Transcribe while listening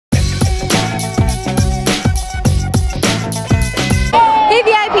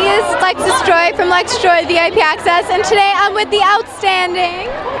Joy from Alexisjoyvipaccess, and today I'm with the outstanding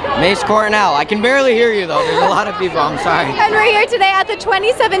Mace Coronel. I can barely hear you though, there's a lot of people, I'm sorry. And we're here today at the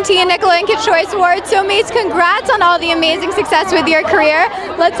 2017 Nickelodeon Kids' Choice Awards. So Mace, congrats on all the amazing success with your career.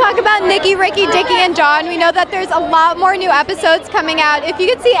 Let's talk about Nicky, Ricky, Dicky, and Dawn. We know that there's a lot more new episodes coming out. If you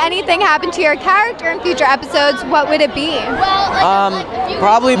could see anything happen to your character in future episodes, what would it be?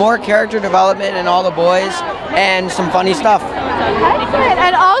 Probably more character development in all the boys and some funny stuff. Excellent.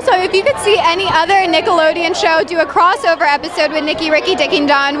 And also, if you could see any other Nickelodeon show do a crossover episode with Nicky, Ricky, Dicky, and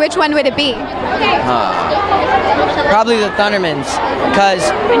Dawn, which one would it be? Probably the Thundermans, because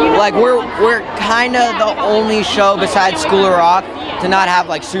like we're kind of the only show besides School of Rock to not have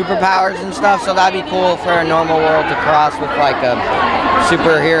like superpowers and stuff, so that'd be cool for a normal world to cross with like a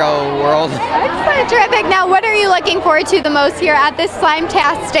superhero world. Excellent, terrific. Now, what are you looking forward to the most here at this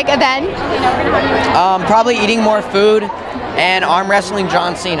Slime-tastic event? Probably eating more food and arm wrestling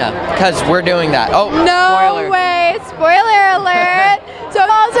John Cena, because we're doing that. Oh, no spoiler. Way! Spoiler alert! So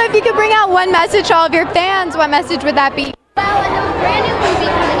also, if you could bring out one message to all of your fans, what message would that be?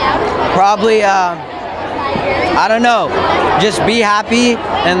 Probably, I don't know, just be happy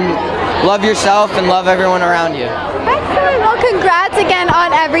and love yourself and love everyone around you. Excellent. Well, congrats again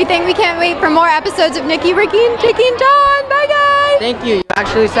on everything. We can't wait for more episodes of Nicky, Ricky, and Dicky, and Dawn. Bye, guys! Thank you. You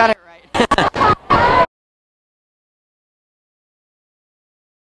actually said it right.